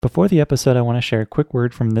Before the episode, I want to share a quick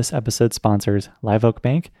word from this episode's sponsors, Live Oak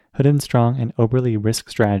Bank, Hood & Strong, and Oberle Risk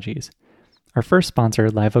Strategies. Our first sponsor,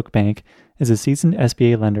 Live Oak Bank, is a seasoned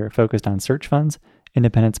SBA lender focused on search funds,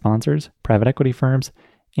 independent sponsors, private equity firms,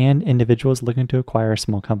 and individuals looking to acquire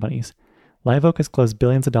small companies. Live Oak has closed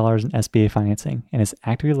billions of dollars in SBA financing and is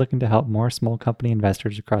actively looking to help more small company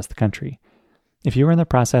investors across the country. If you are in the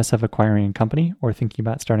process of acquiring a company or thinking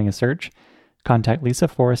about starting a search, contact Lisa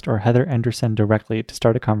Forrest or Heather Anderson directly to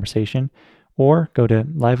start a conversation, or go to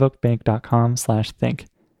liveoakbank.com/think.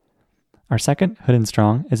 Our second, Hood &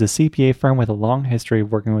 Strong, is a CPA firm with a long history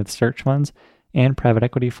of working with search funds and private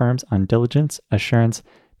equity firms on diligence, assurance,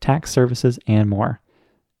 tax services, and more.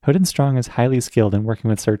 Hood & Strong is highly skilled in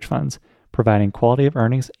working with search funds, providing quality of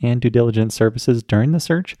earnings and due diligence services during the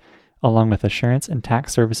search, along with assurance and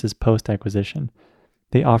tax services post-acquisition.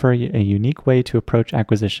 They offer a unique way to approach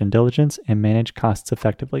acquisition diligence and manage costs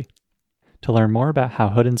effectively. To learn more about how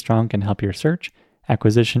Hood & Strong can help your search,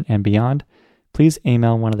 acquisition, and beyond, please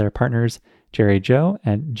email one of their partners, Jerry Joe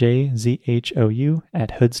at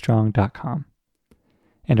jzhou@hoodstrong.com.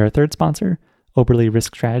 And our third sponsor, Oberle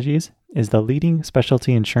Risk Strategies, is the leading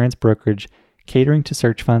specialty insurance brokerage catering to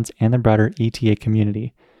search funds and the broader ETA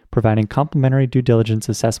community, providing complimentary due diligence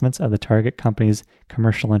assessments of the target company's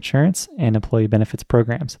commercial insurance and employee benefits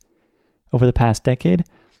programs. Over the past decade,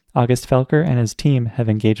 August Felker and his team have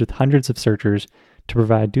engaged with hundreds of searchers to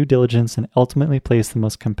provide due diligence and ultimately place the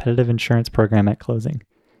most competitive insurance program at closing.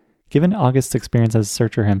 Given August's experience as a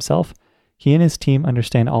searcher himself, he and his team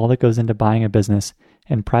understand all that goes into buying a business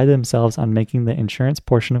and pride themselves on making the insurance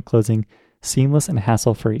portion of closing seamless and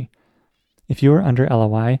hassle-free. If you are under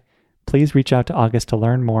LOI, please reach out to August to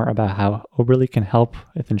learn more about how Oberle can help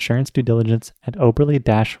with insurance due diligence at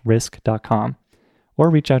oberle-risk.com, or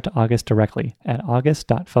reach out to August directly at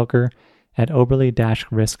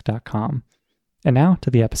august.felker@oberle-risk.com. And now to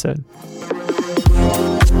the episode.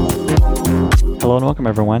 Hello and welcome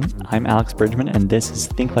everyone. I'm Alex Bridgman and this is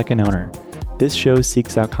Think Like an Owner. This show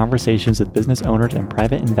seeks out conversations with business owners and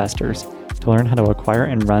private investors to learn how to acquire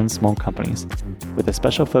and run small companies, with a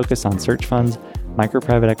special focus on search funds,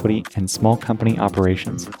 micro-private equity, and small company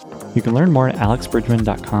operations. You can learn more at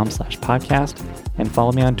alexbridgman.com/podcast and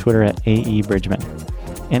follow me on Twitter at AEBridgman.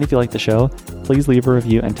 And if you like the show, please leave a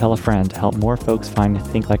review and tell a friend to help more folks find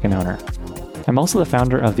Think Like an Owner. I'm also the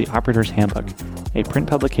founder of The Operator's Handbook, a print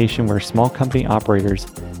publication where small company operators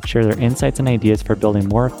share their insights and ideas for building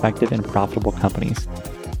more effective and profitable companies.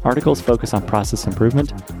 Articles focus on process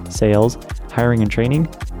improvement, sales, hiring and training,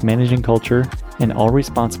 managing culture, and all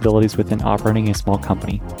responsibilities within operating a small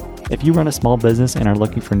company. If you run a small business and are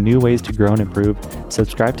looking for new ways to grow and improve,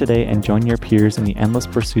 subscribe today and join your peers in the endless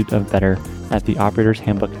pursuit of better at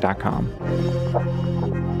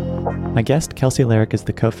theoperatorshandbook.com. My guest, Kelsey Larrick, is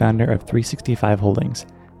the co-founder of 365 Holdings,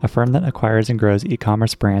 a firm that acquires and grows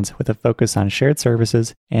e-commerce brands with a focus on shared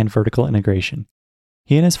services and vertical integration.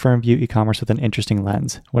 He and his firm view e-commerce with an interesting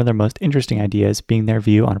lens, one of their most interesting ideas being their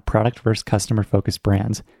view on product versus customer-focused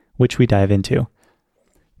brands, which we dive into.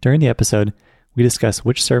 During the episode, we discuss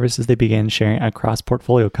which services they began sharing across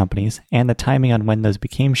portfolio companies and the timing on when those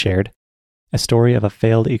became shared, a story of a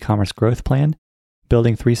failed e-commerce growth plan,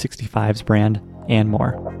 building 365's brand, and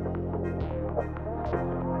more.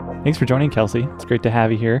 Thanks for joining, Kelsey. It's great to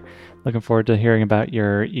have you here. Looking forward to hearing about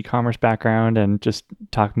your e-commerce background and just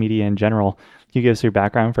talk media in general. Can you give us your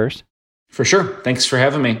background first? For sure. Thanks for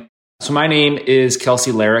having me. So my name is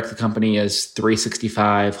Kelsey Larrick. The company is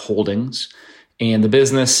 365 Holdings, and the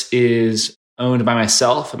business is owned by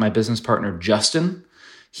myself and my business partner, Justin.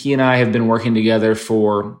 He and I have been working together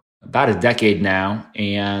for about a decade now,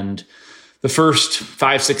 and the first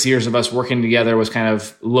 5-6 years of us working together was kind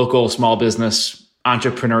of local small business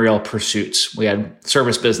entrepreneurial pursuits. We had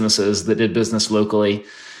service businesses that did business locally,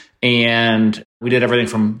 and we did everything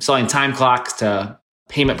from selling time clocks to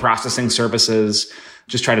payment processing services,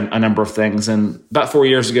 just tried a number of things. And about 4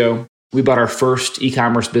 years ago, we bought our first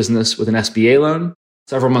e-commerce business with an SBA loan.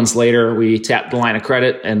 Several months later, we tapped the line of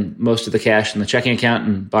credit and most of the cash in the checking account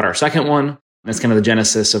and bought our second one. That's kind of the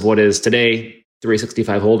genesis of what is today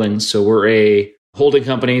 365 Holdings. So we're a holding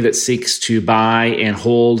company that seeks to buy and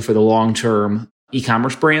hold for the long term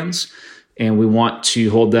e-commerce brands. And we want to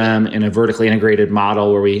hold them in a vertically integrated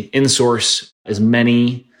model where we insource as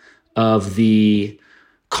many of the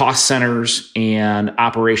cost centers and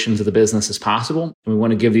operations of the business as possible. And we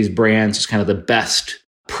want to give these brands just kind of the best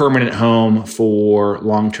permanent home for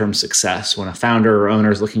long-term success. When a founder or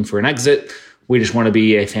owner is looking for an exit, we just want to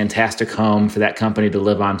be a fantastic home for that company to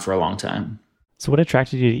live on for a long time. So what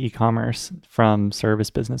attracted you to e-commerce from service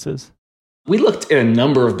businesses? We looked at a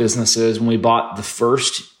number of businesses when we bought the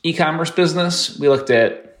first e-commerce business. We looked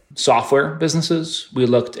at software businesses. We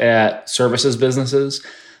looked at services businesses.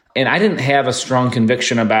 And I didn't have a strong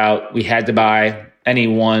conviction about we had to buy any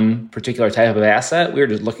one particular type of asset. We were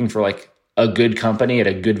just looking for like a good company at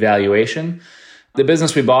a good valuation. The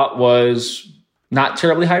business we bought was not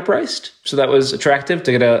terribly high priced. So that was attractive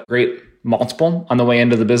to get a great multiple on the way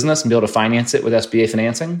into the business and be able to finance it with SBA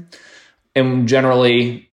financing. And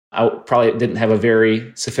generally, I probably didn't have a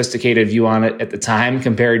very sophisticated view on it at the time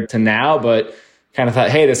compared to now, but kind of thought,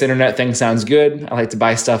 hey, this internet thing sounds good. I like to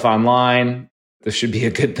buy stuff online. This should be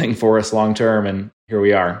a good thing for us long term. And here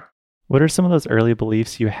we are. What are some of those early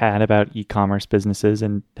beliefs you had about e-commerce businesses,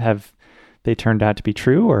 and have they turned out to be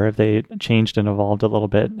true, or have they changed and evolved a little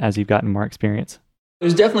bit as you've gotten more experience?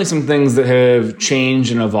 There's definitely some things that have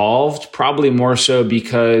changed and evolved, probably more so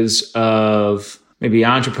because of maybe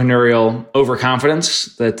entrepreneurial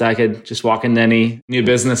overconfidence that I could just walk into any new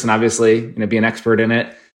business and obviously be an expert in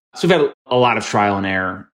it. So we've had a lot of trial and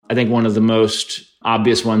error. I think one of the most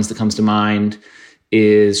obvious ones that comes to mind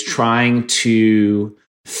is trying to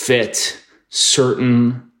fit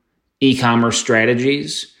certain e-commerce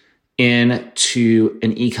strategies into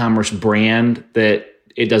an e-commerce brand that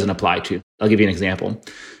it doesn't apply to. I'll give you an example.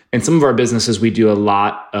 In some of our businesses, we do a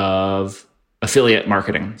lot of affiliate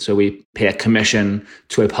marketing. So we pay a commission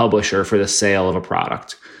to a publisher for the sale of a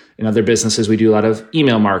product. In other businesses, we do a lot of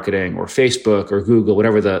email marketing or Facebook or Google,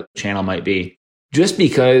 whatever the channel might be. Just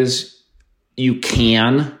because you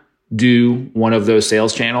can do one of those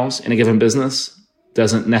sales channels in a given business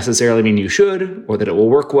doesn't necessarily mean you should or that it will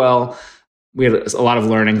work well. We had a lot of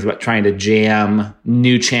learnings about trying to jam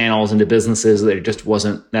new channels into businesses that it just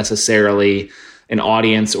wasn't necessarily an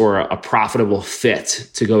audience or a profitable fit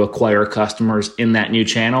to go acquire customers in that new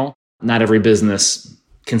channel. Not every business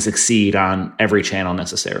can succeed on every channel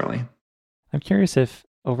necessarily. I'm curious if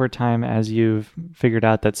over time, as you've figured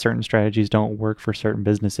out that certain strategies don't work for certain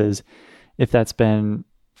businesses, if that's been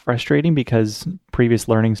frustrating because previous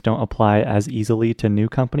learnings don't apply as easily to new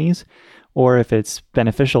companies, or if it's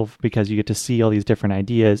beneficial because you get to see all these different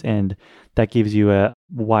ideas and that gives you a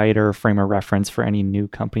wider frame of reference for any new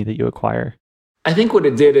company that you acquire. I think what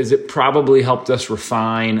it did is it probably helped us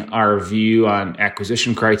refine our view on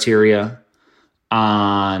acquisition criteria,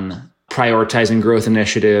 on prioritizing growth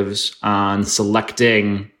initiatives, on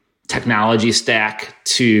selecting technology stack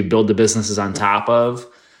to build the businesses on top of.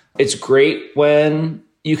 It's great when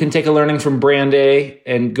you can take a learning from brand A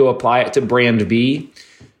and go apply it to brand B.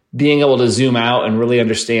 Being able to zoom out and really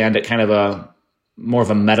understand at kind of a more of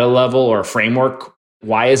a meta level or a framework.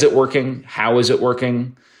 Why is it working? How is it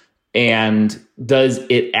working? And does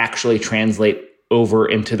it actually translate over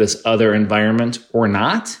into this other environment or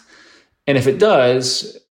not? And if it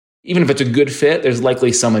does, even if it's a good fit, there's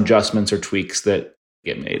likely some adjustments or tweaks that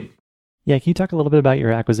get made. Yeah, can you talk a little bit about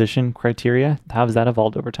your acquisition criteria? How has that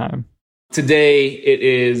evolved over time? Today, it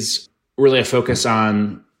is really a focus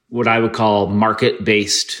on what I would call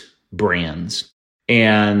market-based brands.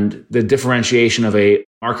 And the differentiation of a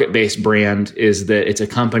market-based brand is that it's a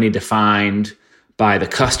company defined by the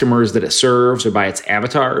customers that it serves or by its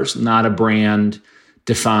avatars, not a brand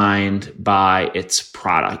defined by its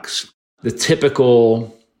products. The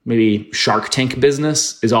typical maybe Shark Tank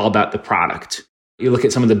business is all about the product. You look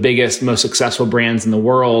at some of the biggest, most successful brands in the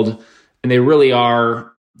world, and they really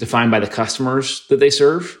are defined by the customers that they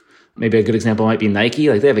serve. Maybe a good example might be Nike.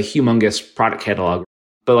 Like they have a humongous product catalog.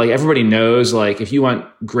 But like everybody knows, like if you want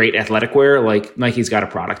great athletic wear, like Nike's got a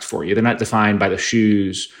product for you. They're not defined by the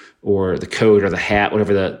shoes or the coat or the hat,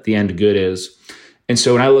 whatever the end good is. And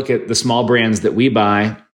so when I look at the small brands that we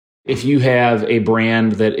buy, if you have a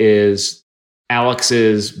brand that is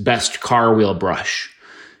Alex's best car wheel brush,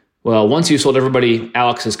 well, once you sold everybody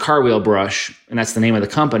Alex's car wheel brush, and that's the name of the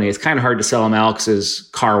company, it's kind of hard to sell them Alex's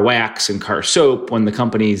car wax and car soap when the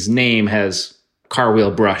company's name has car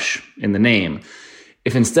wheel brush in the name.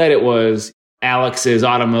 If instead it was Alex's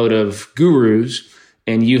automotive gurus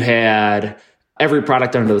and you had every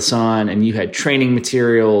product under the sun and you had training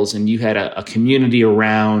materials and you had a community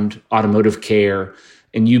around automotive care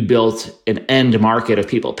and you built an end market of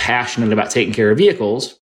people passionate about taking care of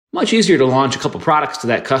vehicles, much easier to launch a couple products to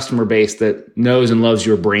that customer base that knows and loves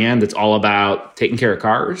your brand that's all about taking care of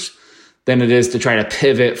cars than it is to try to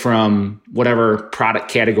pivot from whatever product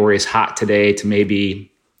category is hot today to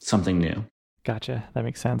maybe something new. Gotcha. That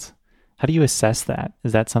makes sense. How do you assess that?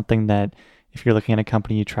 Is that something that if you're looking at a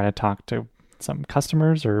company, you try to talk to some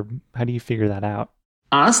customers, or how do you figure that out?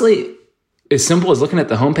 Honestly, as simple as looking at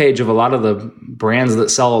the homepage of a lot of the brands that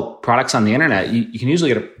sell products on the internet, you can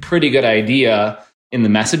usually get a pretty good idea in the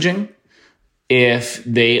messaging if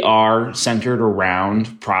they are centered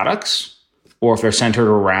around products or if they're centered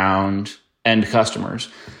around end customers.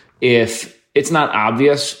 if it's not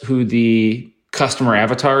obvious who the customer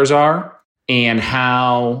avatars are and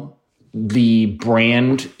how the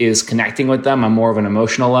brand is connecting with them on more of an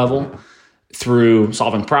emotional level through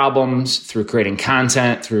solving problems, through creating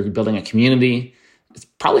content, through building a community, it's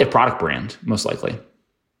probably a product brand, most likely.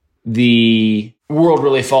 The world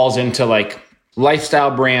really falls into like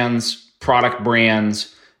lifestyle brands, product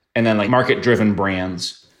brands, and then like market-driven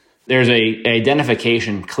brands. There's a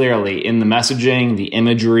identification clearly in the messaging, the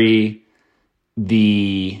imagery,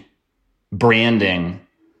 the branding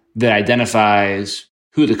that identifies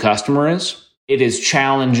who the customer is. It is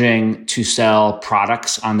challenging to sell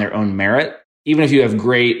products on their own merit, even if you have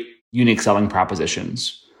great unique selling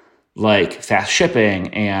propositions like fast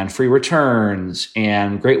shipping and free returns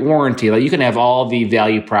and great warranty. Like you can have all the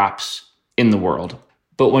value props in the world.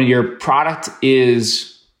 But when your product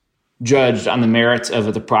is judged on the merits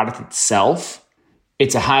of the product itself,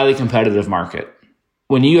 it's a highly competitive market.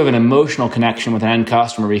 When you have an emotional connection with an end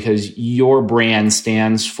customer because your brand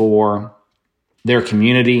stands for their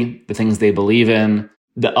community, the things they believe in,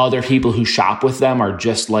 the other people who shop with them are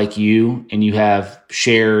just like you, and you have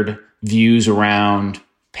shared views around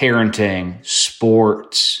parenting,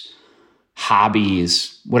 sports,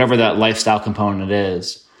 hobbies, whatever that lifestyle component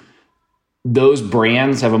is, those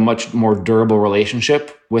brands have a much more durable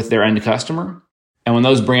relationship with their end customer. And when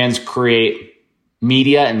those brands create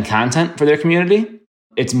media and content for their community,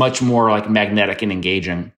 it's much more like magnetic and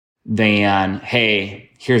engaging than, hey,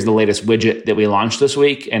 here's the latest widget that we launched this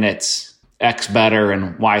week, and it's X better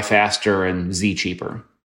and Y faster and Z cheaper.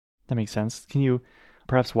 That makes sense. Can you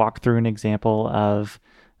perhaps walk through an example of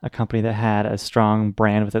a company that had a strong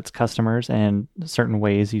brand with its customers and certain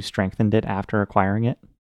ways you strengthened it after acquiring it?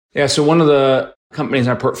 Yeah, so one of the companies in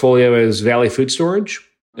our portfolio is Valley Food Storage.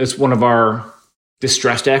 It's one of our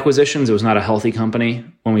distressed acquisitions. It was not a healthy company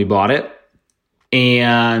when we bought it.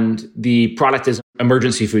 And the product is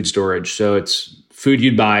emergency food storage. So it's food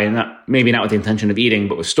you'd buy, and maybe not with the intention of eating,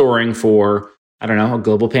 but with storing for, I don't know, a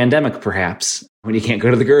global pandemic perhaps, when you can't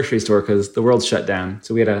go to the grocery store because the world's shut down.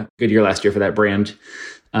 So we had a good year last year for that brand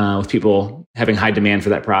with people having high demand for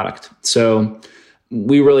that product. So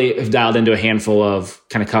we really have dialed into a handful of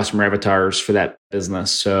kind of customer avatars for that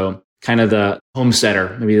business. So kind of the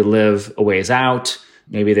homesteader, maybe they live a ways out.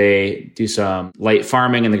 Maybe they do some light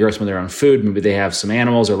farming and they grow some of their own food. Maybe they have some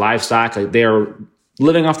animals or livestock. Like they're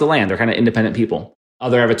living off the land. They're kind of independent people.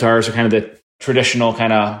 Other avatars are kind of the traditional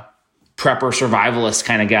kind of prepper survivalist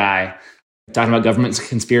kind of guy, talking about government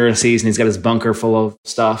conspiracies, and he's got his bunker full of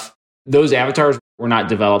stuff. Those avatars were not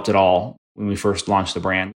developed at all when we first launched the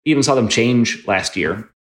brand. We even saw them change last year.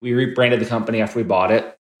 We rebranded the company after we bought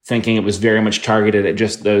it, thinking it was very much targeted at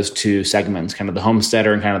just those two segments, kind of the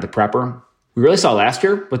homesteader and kind of the prepper. We really saw last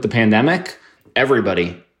year with the pandemic,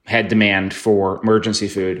 everybody had demand for emergency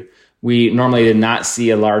food. We normally did not see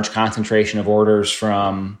a large concentration of orders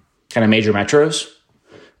from kind of major metros.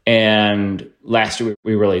 And last year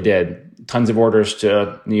we really did. Tons of orders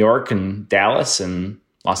to New York and Dallas and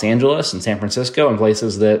Los Angeles and San Francisco and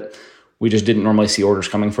places that we just didn't normally see orders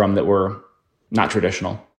coming from that were not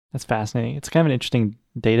traditional. That's fascinating. It's kind of an interesting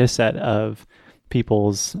data set of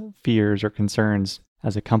people's fears or concerns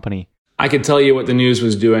as a company. I could tell you what the news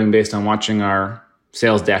was doing based on watching our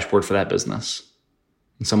sales dashboard for that business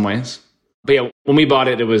in some ways. But yeah, when we bought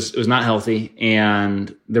it, it was not healthy,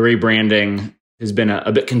 and the rebranding has been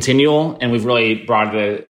a bit continual, and we've really brought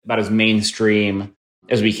it about as mainstream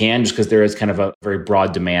as we can just because there is kind of a very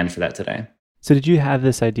broad demand for that today. So did you have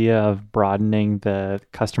this idea of broadening the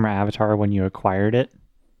customer avatar when you acquired it?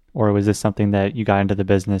 Or was this something that you got into the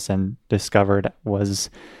business and discovered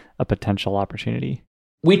was a potential opportunity?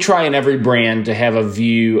 We try in every brand to have a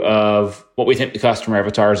view of what we think the customer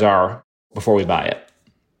avatars are before we buy it.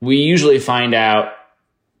 We usually find out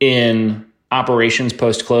in operations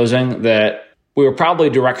post-closing that we were probably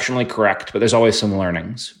directionally correct, but there's always some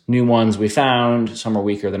learnings. New ones we found, some are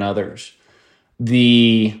weaker than others.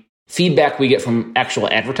 The feedback we get from actual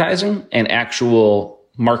advertising and actual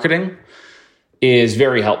marketing is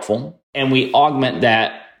very helpful. And we augment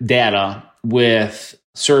that data with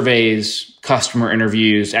surveys, customer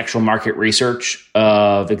interviews, actual market research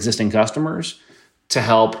of existing customers to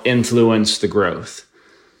help influence the growth.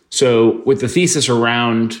 So with the thesis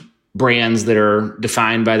around brands that are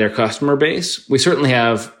defined by their customer base, we certainly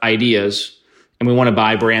have ideas and we want to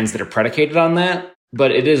buy brands that are predicated on that,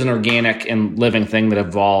 but it is an organic and living thing that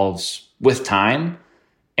evolves with time.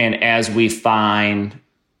 And as we find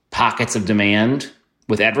pockets of demand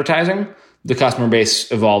with advertising, the customer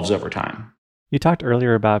base evolves over time. You talked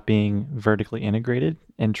earlier about being vertically integrated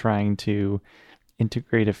and trying to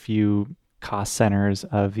integrate a few cost centers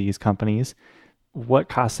of these companies. What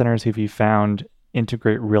cost centers have you found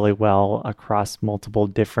integrate really well across multiple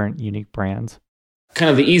different unique brands?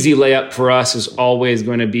 Kind of the easy layup for us is always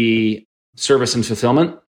going to be service and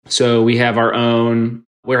fulfillment. So we have our own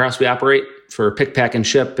warehouse we operate for pick, pack, and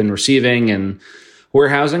ship and receiving and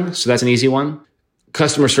warehousing. So that's an easy one.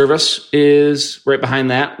 Customer service is right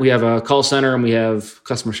behind that. We have a call center and we have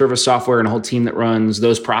customer service software and a whole team that runs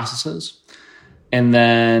those processes. And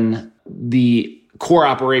then the core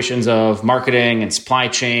operations of marketing and supply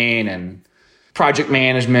chain and project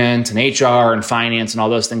management and HR and finance and all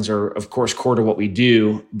those things are, of course, core to what we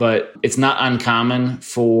do. But it's not uncommon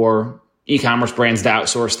for e-commerce brands to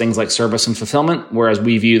outsource things like service and fulfillment, whereas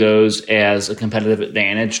we view those as a competitive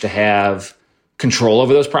advantage to have control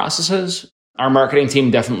over those processes. Our marketing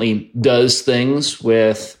team definitely does things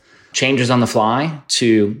with changes on the fly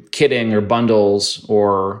to kitting or bundles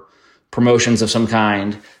or promotions of some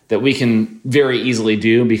kind that we can very easily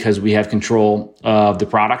do because we have control of the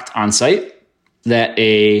product on site that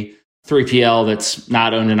a 3PL that's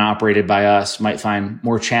not owned and operated by us might find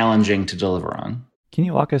more challenging to deliver on. Can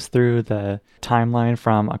you walk us through the timeline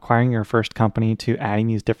from acquiring your first company to adding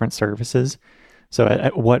these different services? So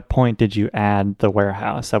at what point did you add the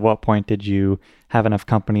warehouse? At what point did you have enough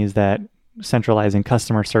companies that centralizing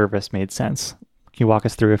customer service made sense? Can you walk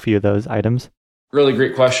us through a few of those items? Really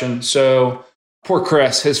great question. So poor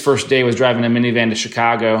Chris, his first day was driving a minivan to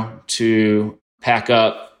Chicago to pack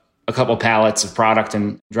up a couple pallets of product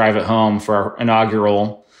and drive it home for our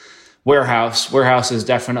inaugural warehouse. Warehouse is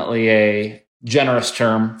definitely a generous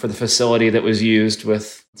term for the facility that was used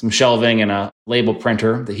with some shelving and a label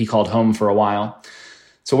printer that he called home for a while.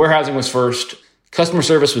 So warehousing was first. Customer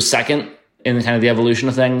service was second in kind of the evolution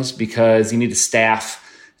of things because you need to staff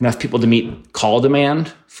enough people to meet call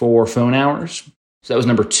demand for phone hours. So that was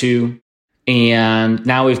number two. And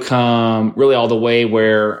now we've come really all the way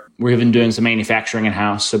where we've been doing some manufacturing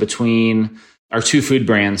in-house. So between our two food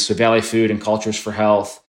brands, so Valley Food and Cultures for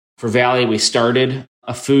Health. For Valley, we started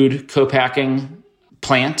a food co-packing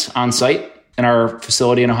plant on site in our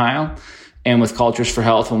facility in Ohio. And with Cultures for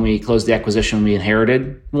Health, when we closed the acquisition, we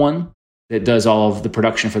inherited one that does all of the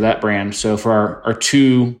production for that brand. So for our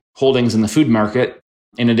two holdings in the food market,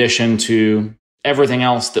 in addition to everything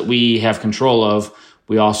else that we have control of,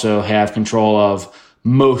 we also have control of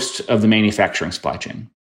most of the manufacturing supply chain.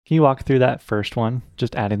 Can you walk through that first one,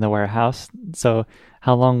 just adding the warehouse? So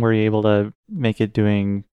how long were you able to make it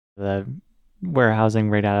doing the warehousing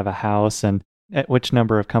right out of a house? And at which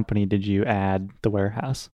number of company did you add the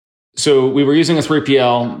warehouse? So we were using a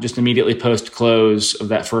 3PL just immediately post-close of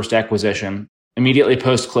that first acquisition. Immediately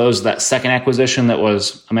post-close of that second acquisition that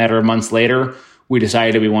was a matter of months later, we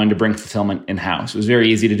decided we wanted to bring fulfillment in-house. It was very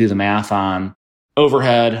easy to do the math on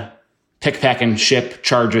overhead, pick, pack, and ship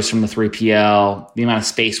charges from the 3PL, the amount of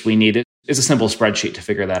space we needed. It's a simple spreadsheet to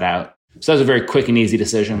figure that out. So that was a very quick and easy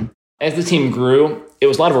decision. As the team grew, it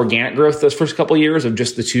was a lot of organic growth those first couple of years of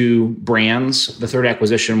just the two brands. The third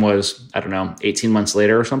acquisition was, 18 months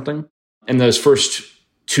later or something. And those first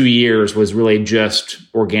 2 years was really just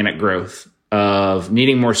organic growth of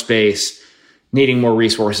needing more space, needing more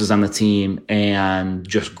resources on the team, and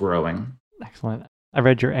just growing. Excellent. I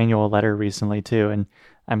read your annual letter recently too, and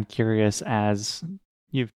I'm curious, as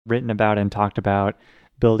you've written about and talked about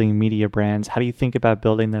building media brands, how do you think about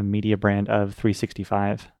building the media brand of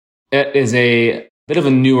 365? It is a bit of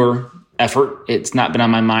a newer effort. It's not been on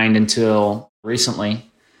my mind until recently.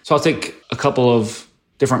 So I'll take a couple of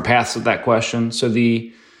different paths with that question. So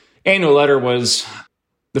the annual letter was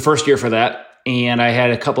the first year for that. And I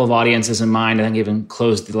had a couple of audiences in mind. I think I even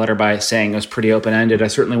closed the letter by saying it was pretty open-ended. I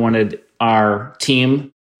certainly wanted our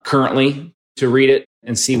team currently to read it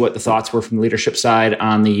and see what the thoughts were from the leadership side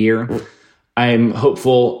on the year. I'm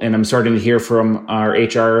hopeful, and I'm starting to hear from our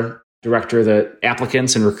HR director that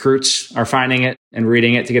applicants and recruits are finding it and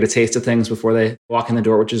reading it to get a taste of things before they walk in the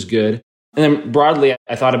door, which is good. And then broadly,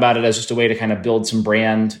 I thought about it as just a way to kind of build some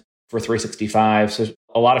brand for 365. So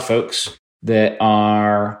a lot of folks that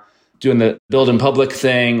are doing the build in public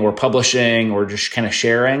thing or publishing or just kind of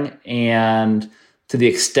sharing. And to the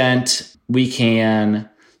extent we can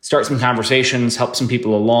start some conversations, help some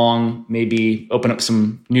people along, maybe open up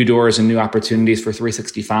some new doors and new opportunities for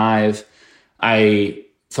 365, I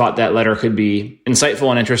thought that letter could be insightful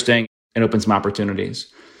and interesting and open some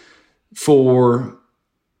opportunities. For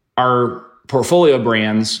our portfolio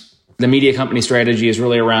brands, the media company strategy is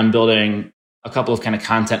really around building a couple of kind of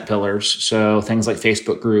content pillars. So things like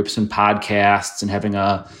Facebook groups and podcasts and having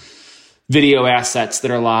a video assets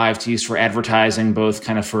that are live to use for advertising, both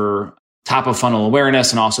kind of for top of funnel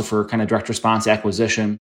awareness and also for kind of direct response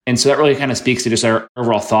acquisition. And so that really kind of speaks to just our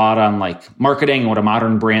overall thought on like marketing and what a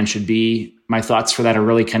modern brand should be. My thoughts for that are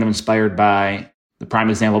really kind of inspired by the prime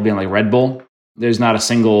example being like Red Bull. There's not a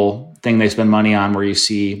single thing they spend money on where you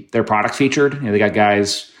see their product featured. They got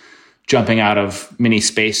guys jumping out of mini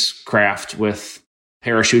spacecraft with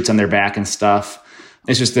parachutes on their back and stuff.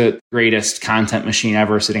 It's just the greatest content machine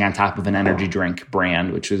ever sitting on top of an energy drink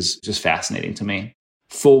brand, which is just fascinating to me.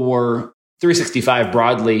 For 365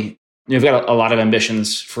 broadly, we've got a lot of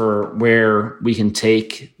ambitions for where we can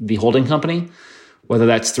take the holding company, whether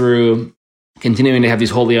that's through continuing to have these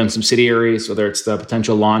wholly owned subsidiaries, whether it's the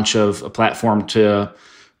potential launch of a platform to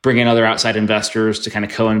bring in other outside investors to kind of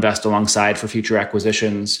co-invest alongside for future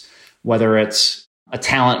acquisitions, whether it's a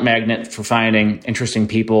talent magnet for finding interesting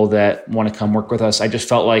people that want to come work with us. I just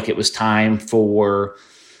felt like it was time for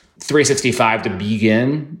 365 to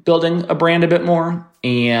begin building a brand a bit more,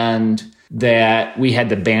 and that we had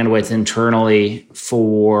the bandwidth internally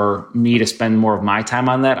for me to spend more of my time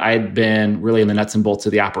on that. I had been really in the nuts and bolts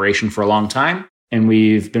of the operation for a long time, and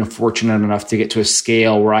we've been fortunate enough to get to a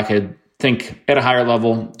scale where I could think at a higher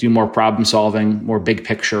level, do more problem solving, more big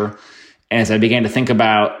picture. And as I began to think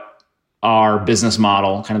about our business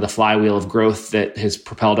model, kind of the flywheel of growth that has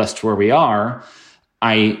propelled us to where we are,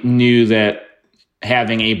 I knew that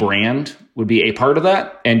having a brand would be a part of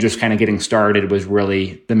that. And just kind of getting started was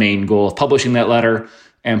really the main goal of publishing that letter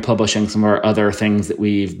and publishing some of our other things that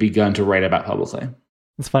we've begun to write about publicly.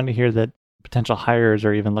 It's fun to hear that potential hires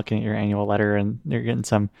are even looking at your annual letter and they're getting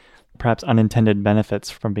some perhaps unintended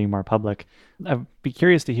benefits from being more public. I'd be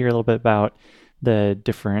curious to hear a little bit about the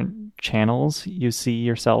different channels you see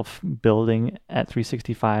yourself building at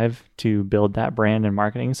 365 to build that brand and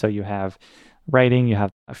marketing. So you have writing, you have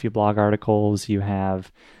a few blog articles, you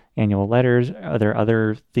have annual letters. Are there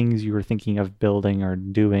other things you were thinking of building or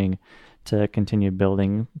doing to continue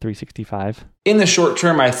building 365? In the short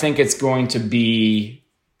term, I think it's going to be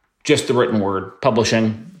just the written word,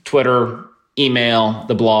 publishing, Twitter, email,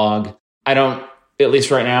 the blog. I don't, at least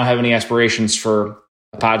right now, have any aspirations for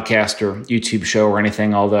a podcast or YouTube show or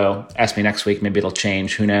anything, although ask me next week, maybe it'll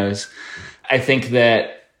change. Who knows? I think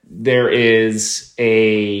that there is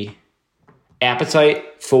a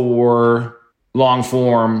appetite for long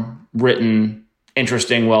form, written,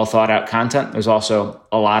 interesting, well thought out content. There's also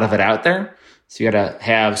a lot of it out there. So you got to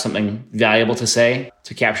have something valuable to say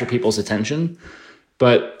to capture people's attention.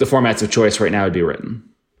 But the formats of choice right now would be written.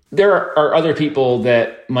 There are other people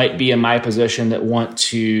that might be in my position that want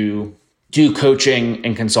to do coaching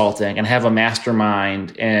and consulting and have a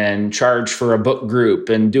mastermind and charge for a book group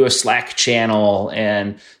and do a Slack channel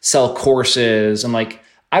and sell courses. And like,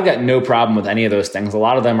 I've got no problem with any of those things. A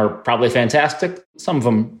lot of them are probably fantastic. Some of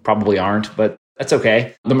them probably aren't, but that's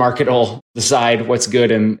okay. The market will decide what's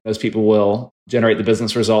good and those people will generate the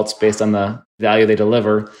business results based on the value they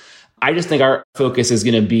deliver. I just think our focus is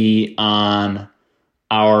going to be on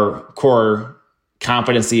our core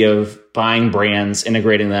competency of buying brands,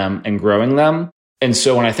 integrating them, and growing them. And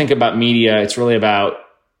so when I think about media, it's really about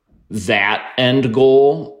that end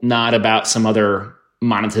goal, not about some other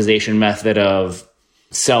monetization method of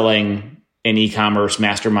selling an e-commerce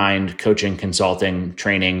mastermind, coaching, consulting,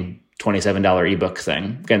 training, $27 ebook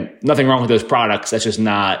thing. Again, nothing wrong with those products. That's just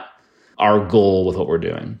not our goal with what we're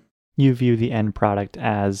doing. You view the end product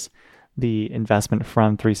as the investment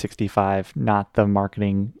from 365, not the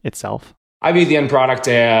marketing itself. I view the end product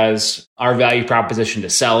as our value proposition to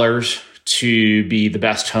sellers to be the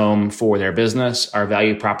best home for their business, our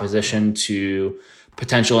value proposition to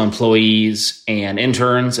potential employees and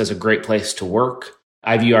interns as a great place to work.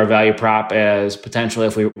 I view our value prop as potentially,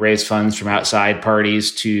 if we raise funds from outside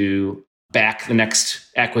parties to back the next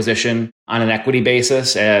acquisition on an equity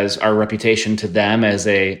basis, as our reputation to them as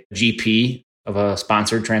a GP of a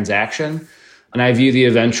sponsored transaction. And I view the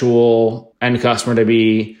eventual end customer to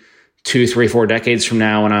be 2, 3, 4 decades from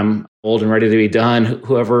now when I'm old and ready to be done,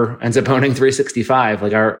 whoever ends up owning 365.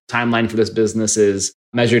 Like, our timeline for this business is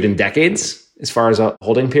measured in decades as far as a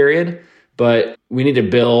holding period. But we need to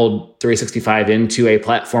build 365 into a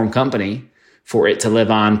platform company for it to live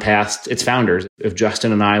on past its founders. If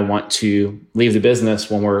Justin and I want to leave the business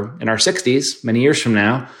when we're in our 60s, many years from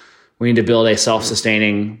now, we need to build a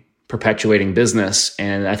self-sustaining, perpetuating business.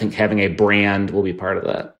 And I think having a brand will be part of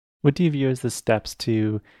that. What do you view as the steps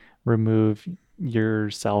to remove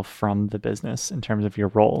yourself from the business in terms of your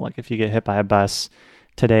role? Like, if you get hit by a bus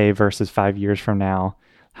today versus 5 years from now,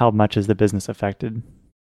 how much is the business affected?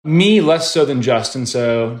 Me, less so than Justin.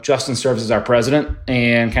 So Justin serves as our president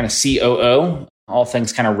and kind of COO. All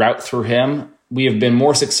things kind of route through him. We have been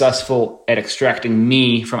more successful at extracting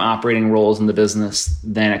me from operating roles in the business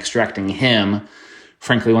than extracting him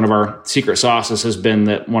frankly, one of our secret sauces has been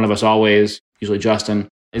that one of us always, usually Justin,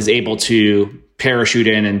 is able to parachute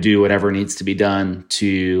in and do whatever needs to be done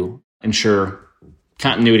to ensure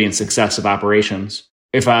continuity and success of operations.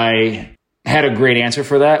 If I had a great answer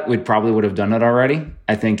for that, we probably would have done it already.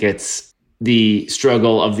 I think it's the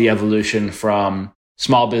struggle of the evolution from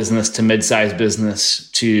small business to mid-sized business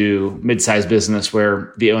to mid-sized business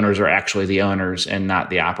where the owners are actually the owners and not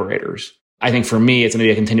the operators. I think for me, it's going to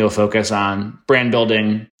be a continual focus on brand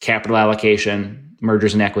building, capital allocation,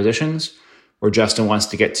 mergers and acquisitions. Where Justin wants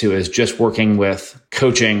to get to is just working with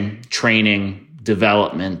coaching, training,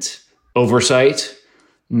 development, oversight,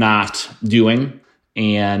 not doing.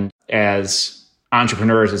 And as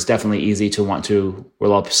entrepreneurs, it's definitely easy to want to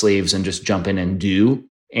roll up sleeves and just jump in and do.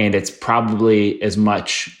 And it's probably as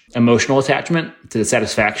much emotional attachment to the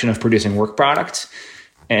satisfaction of producing work product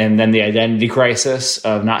and then the identity crisis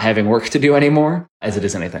of not having work to do anymore as it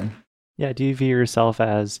is anything. Yeah. Do you view yourself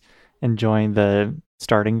as enjoying the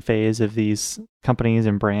starting phase of these companies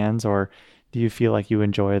and brands, or do you feel like you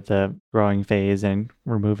enjoy the growing phase and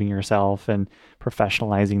removing yourself and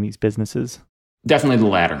professionalizing these businesses? Definitely the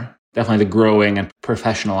latter. Definitely the growing and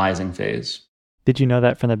professionalizing phase. Did you know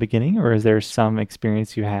that from the beginning, or is there some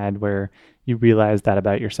experience you had where you realized that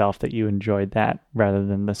about yourself, that you enjoyed that rather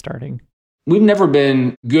than the starting? We've never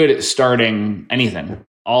been good at starting anything.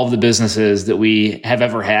 All of the businesses that we have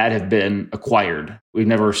ever had have been acquired. We've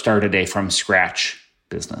never started a from scratch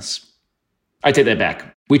business. I take that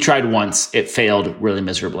back. We tried once. It failed really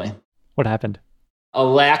miserably. What happened? A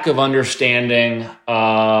lack of understanding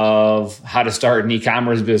of how to start an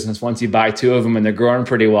e-commerce business. Once you buy two of them and they're growing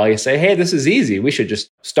pretty well, you say, hey, this is easy. We should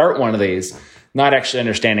just start one of these. Not actually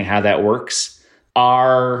understanding how that works.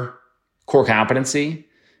 Our core competency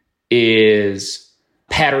is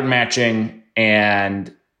pattern matching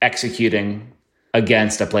and executing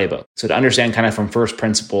against a playbook. So to understand kind of from first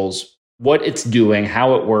principles, what it's doing,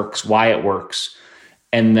 how it works, why it works,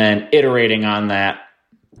 and then iterating on that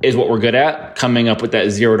is what we're good at. Coming up with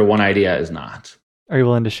that 0 to 1 idea is not. Are you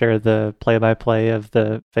willing to share the play-by-play of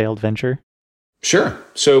the failed venture? Sure.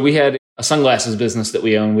 So we had a sunglasses business that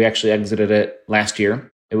we own. We actually exited it last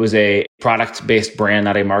year. It was a product-based brand,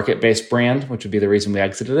 not a market-based brand, which would be the reason we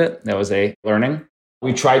exited it. That was a learning.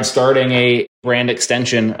 We tried starting a brand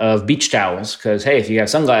extension of beach towels because, hey, if you have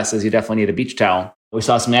sunglasses, you definitely need a beach towel. We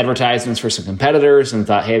saw some advertisements for some competitors and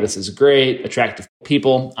thought, hey, this is great, attractive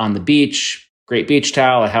people on the beach, great beach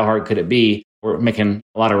towel. How hard could it be? We're making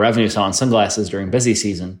a lot of revenue selling sunglasses during busy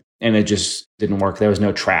season, and it just didn't work. There was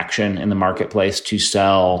no traction in the marketplace to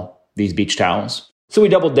sell these beach towels. So we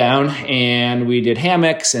doubled down and we did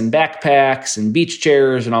hammocks and backpacks and beach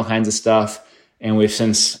chairs and all kinds of stuff. And we've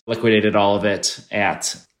since liquidated all of it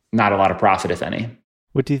at not a lot of profit, if any.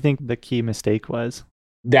 What do you think the key mistake was?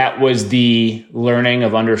 That was the learning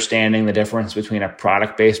of understanding the difference between a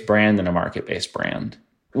product-based brand and a market-based brand.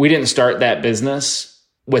 We didn't start that business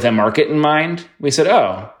with a market in mind. We said,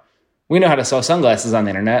 oh, we know how to sell sunglasses on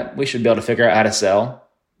the internet. We should be able to figure out how to sell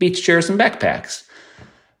beach chairs and backpacks.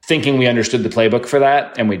 Thinking we understood the playbook for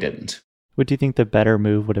that, and we didn't. What do you think the better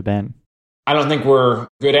move would have been? I don't think we're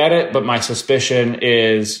good at it, but my suspicion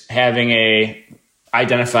is having a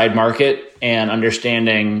identified market and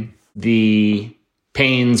understanding the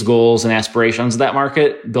pains, goals, and aspirations of that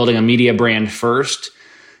market, building a media brand first,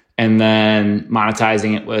 and then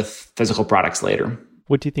monetizing it with physical products later.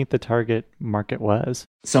 What do you think the target market was?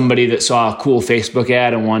 Somebody that saw a cool Facebook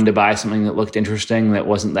ad and wanted to buy something that looked interesting that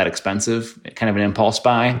wasn't that expensive, kind of an impulse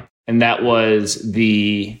buy. And that was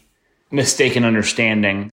the mistaken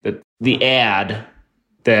understanding that the ad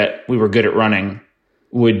that we were good at running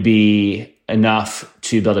would be enough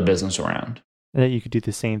to build a business around. And that you could do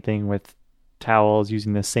the same thing with towels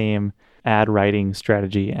using the same ad writing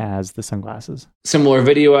strategy as the sunglasses. Similar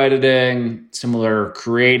video editing, similar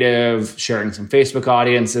creative, sharing some Facebook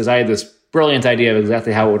audiences. I had this brilliant idea of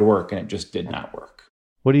exactly how it would work, and it just did not work.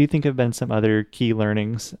 What do you think have been some other key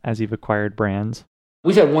learnings as you've acquired brands?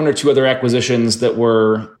 We've had one or two other acquisitions that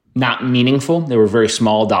were not meaningful. They were very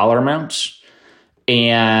small dollar amounts,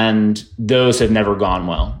 and those have never gone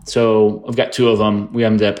well. So I've got two of them. We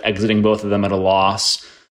ended up exiting both of them at a loss,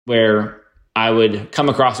 where I would come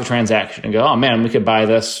across a transaction and go, oh man, we could buy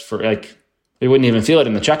this for we wouldn't even feel it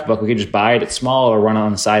in the checkbook. We could just buy it. It's small or run it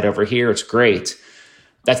on the side over here. It's great.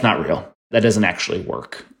 That's not real. That doesn't actually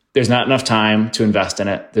work. There's not enough time to invest in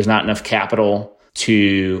it. There's not enough capital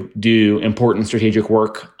to do important strategic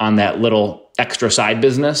work on that little extra side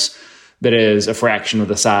business that is a fraction of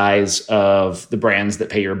the size of the brands that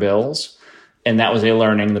pay your bills. And that was a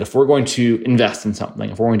learning that if we're going to invest in something,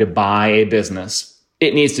 if we're going to buy a business,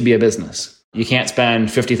 it needs to be a business. You can't spend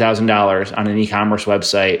 $50,000 on an e-commerce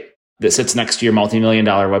website that sits next to your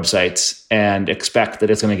multi-million-dollar websites and expect that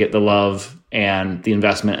it's going to get the love and the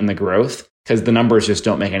investment and the growth, because the numbers just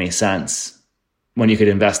don't make any sense when you could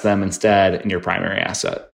invest them instead in your primary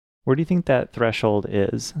asset. Where do you think that threshold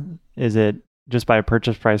is? Is it just by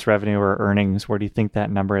purchase price revenue or earnings? Where do you think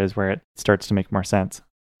that number is where it starts to make more sense?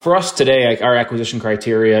 For us today, our acquisition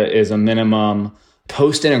criteria is a minimum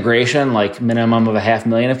post-integration, like minimum of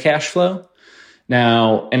 $500,000 of cash flow.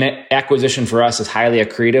 Now, an acquisition for us is highly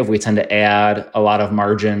accretive. We tend to add a lot of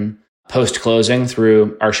margin post-closing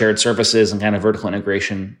through our shared services and kind of vertical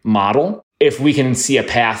integration model. If we can see a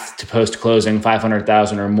path to post-closing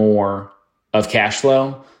 $500,000 or more of cash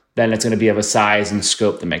flow, then it's going to be of a size and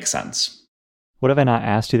scope that makes sense. What have I not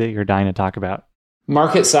asked you that you're dying to talk about?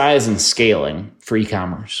 Market size and scaling for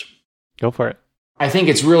e-commerce. Go for it. I think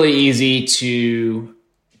it's really easy to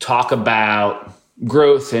talk about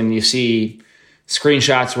growth, and you see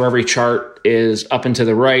screenshots where every chart is up and to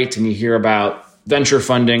the right, and you hear about venture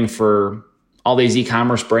funding for all these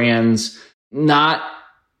e-commerce brands. Not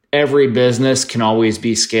every business can always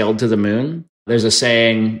be scaled to the moon. There's a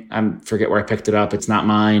saying, I forget where I picked it up, it's not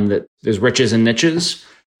mine, that there's riches and niches.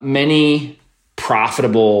 Many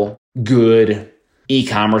profitable, good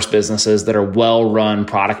e-commerce businesses that are well-run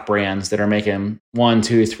product brands that are making 1,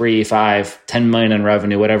 2, 3, 5, 10 million in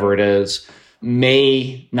revenue, whatever it is,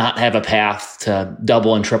 may not have a path to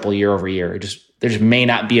double and triple year over year. There just may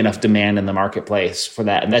not be enough demand in the marketplace for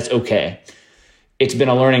that, and that's okay. It's been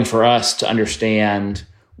a learning for us to understand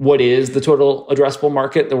what is the total addressable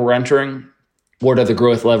market that we're entering. What are the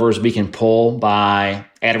growth levers we can pull by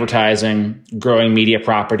advertising, growing media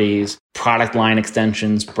properties, product line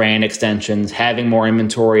extensions, brand extensions, having more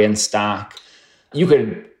inventory in stock. You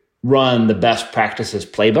could run the best practices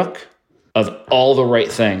playbook of all the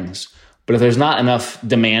right things, but if there's not enough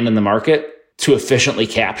demand in the market to efficiently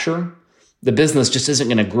capture, the business just isn't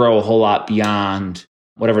going to grow a whole lot beyond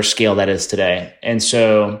whatever scale that is today. And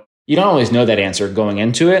so you don't always know that answer going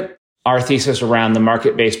into it. Our thesis around the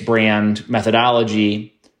market-based brand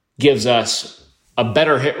methodology gives us a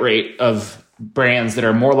better hit rate of brands that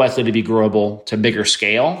are more likely to be growable to bigger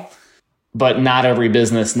scale, but not every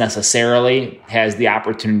business necessarily has the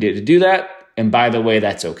opportunity to do that. And by the way,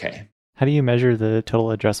 that's okay. How do you measure the total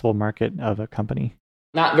addressable market of a company?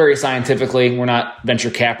 Not very scientifically. We're not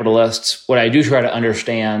venture capitalists. What I do try to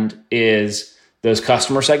understand is those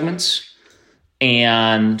customer segments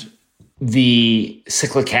and the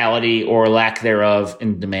cyclicality or lack thereof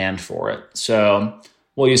in demand for it. So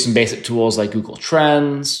we'll use some basic tools like Google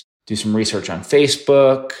Trends, do some research on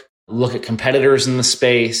Facebook, look at competitors in the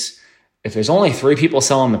space. If there's only 3 people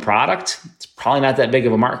selling the product, it's probably not that big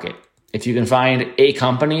of a market. If you can find a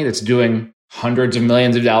company that's doing hundreds of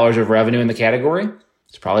millions of dollars of revenue in the category,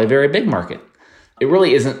 it's probably a very big market. It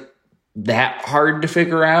really isn't that hard to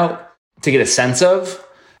figure out, to get a sense of.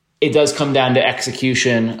 It does come down to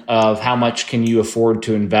execution of how much can you afford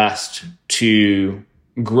to invest to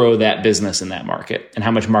grow that business in that market, and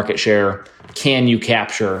how much market share can you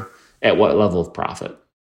capture at what level of profit.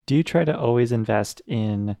 Do you try to always invest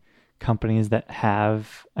in companies that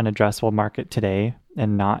have an addressable market today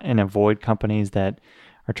and avoid companies that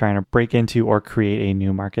are trying to break into or create a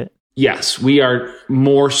new market? Yes, we are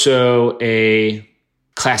more so a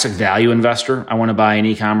classic value investor. I want to buy an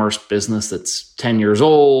e-commerce business that's 10 years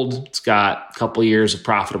old. It's got a couple of years of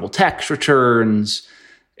profitable tax returns.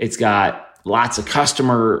 It's got lots of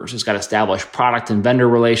customers. It's got established product and vendor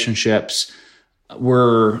relationships.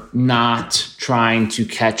 We're not trying to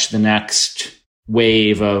catch the next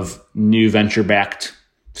wave of new venture-backed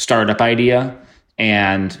startup idea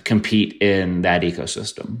and compete in that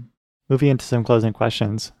ecosystem. Moving into some closing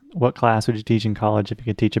questions, what class would you teach in college if you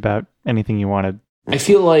could teach about anything you wanted? I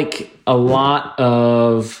feel like a lot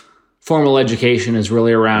of formal education is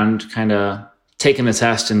really around kind of taking the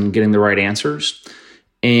test and getting the right answers.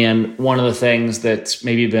 And one of the things that's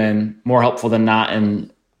maybe been more helpful than not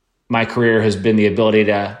in my career has been the ability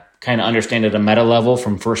to kind of understand at a meta level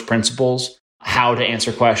from first principles how to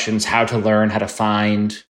answer questions, how to learn, how to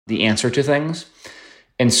find the answer to things.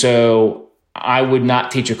 And so I would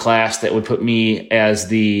not teach a class that would put me as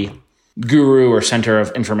the guru or center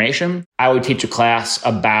of information. I would teach a class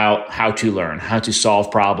about how to learn, how to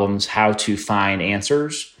solve problems, how to find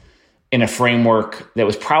answers in a framework that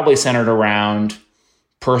was probably centered around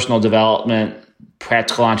personal development,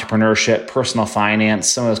 practical entrepreneurship, personal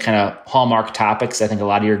finance, some of those kind of hallmark topics. I think a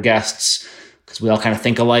lot of your guests, because we all kind of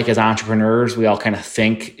think alike as entrepreneurs, we all kind of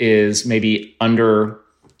think is maybe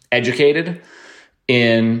undereducated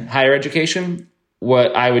in higher education.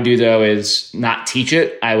 What I would do though is not teach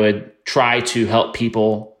it. I would try to help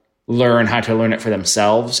people learn how to learn it for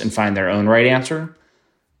themselves and find their own right answer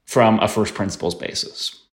from a first principles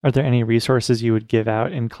basis. Are there any resources you would give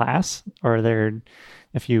out in class? Or are there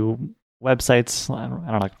a few websites, I don't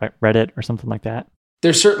know, like Reddit or something like that?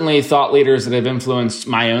 There's certainly thought leaders that have influenced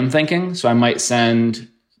my own thinking. So I might send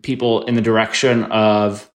people in the direction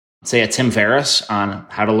of, say, a Tim Ferriss on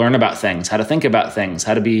how to learn about things, how to think about things,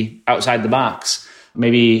 how to be outside the box.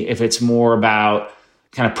 Maybe if it's more about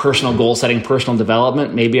kind of personal goal setting, personal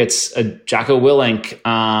development, maybe it's a Jocko Willink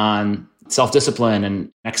on self-discipline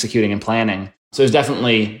and executing and planning. So there's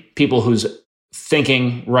definitely people whose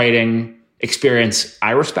thinking, writing, experience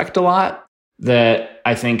I respect a lot that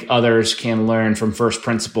I think others can learn from first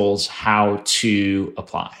principles how to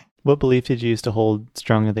apply. What belief did you used to hold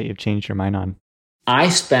strongly that you've changed your mind on? I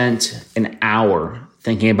spent an hour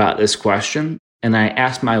thinking about this question, and I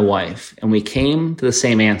asked my wife, and we came to the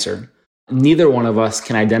same answer. Neither one of us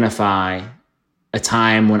can identify a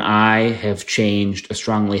time when I have changed a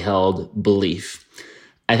strongly held belief.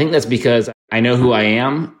 I think that's because I know who I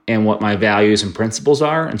am and what my values and principles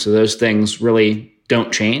are, and so those things really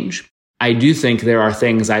don't change. I do think there are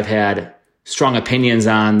things I've had strong opinions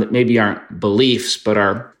on that maybe aren't beliefs, but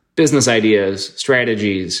are business ideas,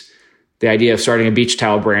 strategies, the idea of starting a beach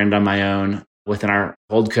towel brand on my own within our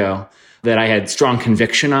holdco that I had strong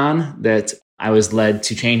conviction on, that I was led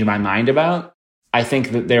to change my mind about. I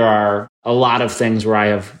think that there are a lot of things where I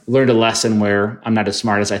have learned a lesson where I'm not as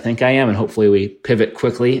smart as I think I am, and hopefully we pivot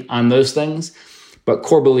quickly on those things. But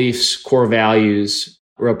core beliefs, core values,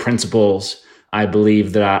 real principles, I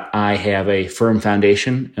believe that I have a firm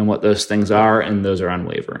foundation in what those things are, and those are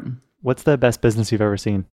unwavering. What's the best business you've ever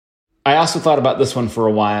seen? I also thought about this one for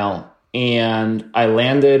a while, and I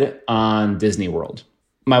landed on Disney World.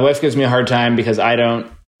 My wife gives me a hard time because I don't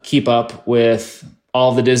keep up with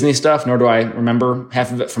all the Disney stuff, nor do I remember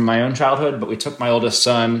half of it from my own childhood. But we took my oldest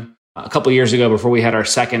son a couple of years ago before we had our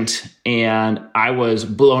second, and I was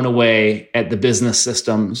blown away at the business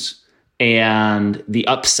systems and the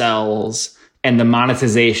upsells and the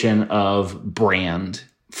monetization of brand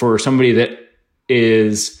for somebody that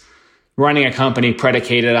is running a company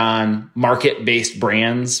predicated on market-based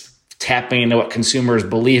brands, tapping into what consumers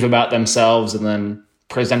believe about themselves, and then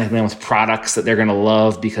presenting them with products that they're going to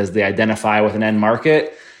love because they identify with an end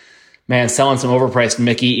market. Man, selling some overpriced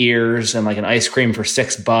Mickey ears and like an ice cream for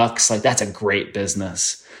 $6, like that's a great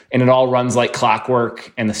business. And it all runs like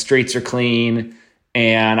clockwork, and the streets are clean.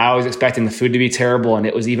 And I was expecting the food to be terrible, and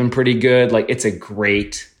it was even pretty good. Like, it's a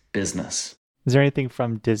great business. Is there anything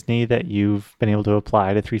from Disney that you've been able to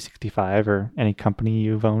apply to 365 or any company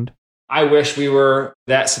you've owned? I wish we were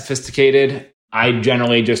that sophisticated. I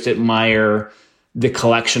generally just admire the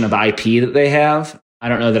collection of IP that they have. I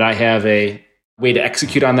don't know that I have a way to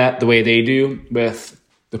execute on that the way they do, with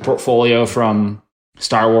the portfolio from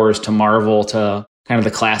Star Wars to Marvel to kind of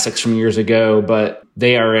the classics from years ago, but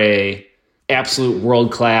they are a absolute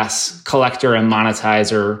world-class collector and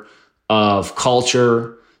monetizer of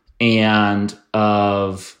culture and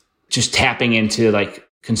of just tapping into like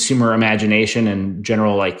consumer imagination and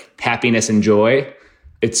general like happiness and joy.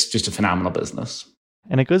 It's just a phenomenal business.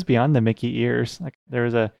 And it goes beyond the Mickey ears. Like, there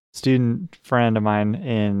was a student friend of mine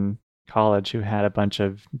in college who had a bunch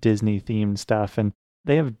of Disney themed stuff, and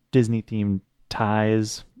they have Disney themed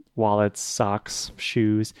ties, wallets, socks,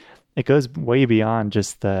 shoes. It goes way beyond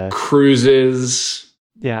just the cruises.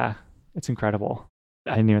 Yeah, it's incredible.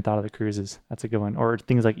 I hadn't even thought of the cruises. That's a good one. Or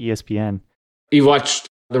things like ESPN. You've watched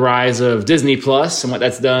the rise of Disney Plus and what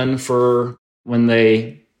that's done for when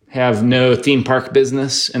they have no theme park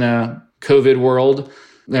business in a COVID world.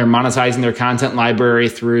 They're monetizing their content library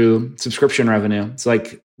through subscription revenue. It's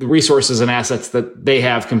like the resources and assets that they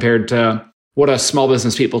have compared to what us small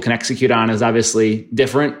business people can execute on is obviously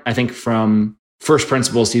different. I think from first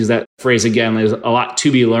principles, to use that phrase again, there's a lot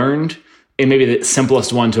to be learned. And maybe the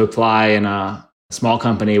simplest one to apply in a small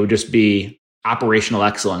company would just be operational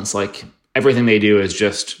excellence. Like, everything they do is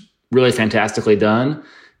just really fantastically done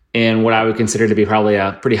in what I would consider to be probably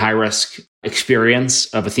a pretty high risk experience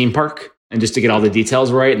of a theme park. And just to get all the details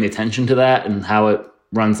right and the attention to that and how it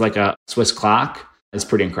runs like a Swiss clock is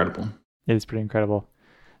pretty incredible. It is pretty incredible.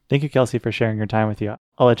 Thank you, Kelsey, for sharing your time with you.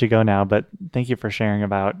 I'll let you go now, but thank you for sharing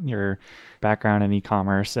about your background in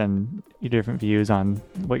e-commerce and your different views on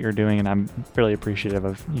what you're doing. And I'm really appreciative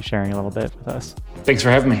of you sharing a little bit with us. Thanks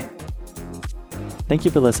for having me. Thank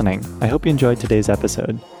you for listening. I hope you enjoyed today's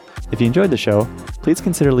episode. If you enjoyed the show, please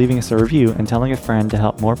consider leaving us a review and telling a friend to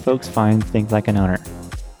help more folks find Think Like an Owner.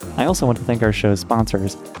 I also want to thank our show's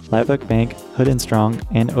sponsors, Live Oak Bank, Hood & Strong,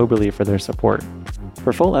 and Oberle for their support.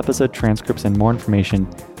 For full episode transcripts and more information,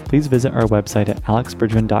 please visit our website at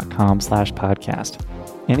alexbridgman.com/podcast.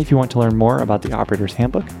 And if you want to learn more about the Operator's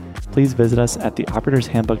Handbook, please visit us at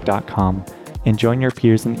theoperatorshandbook.com and join your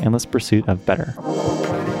peers in the endless pursuit of better.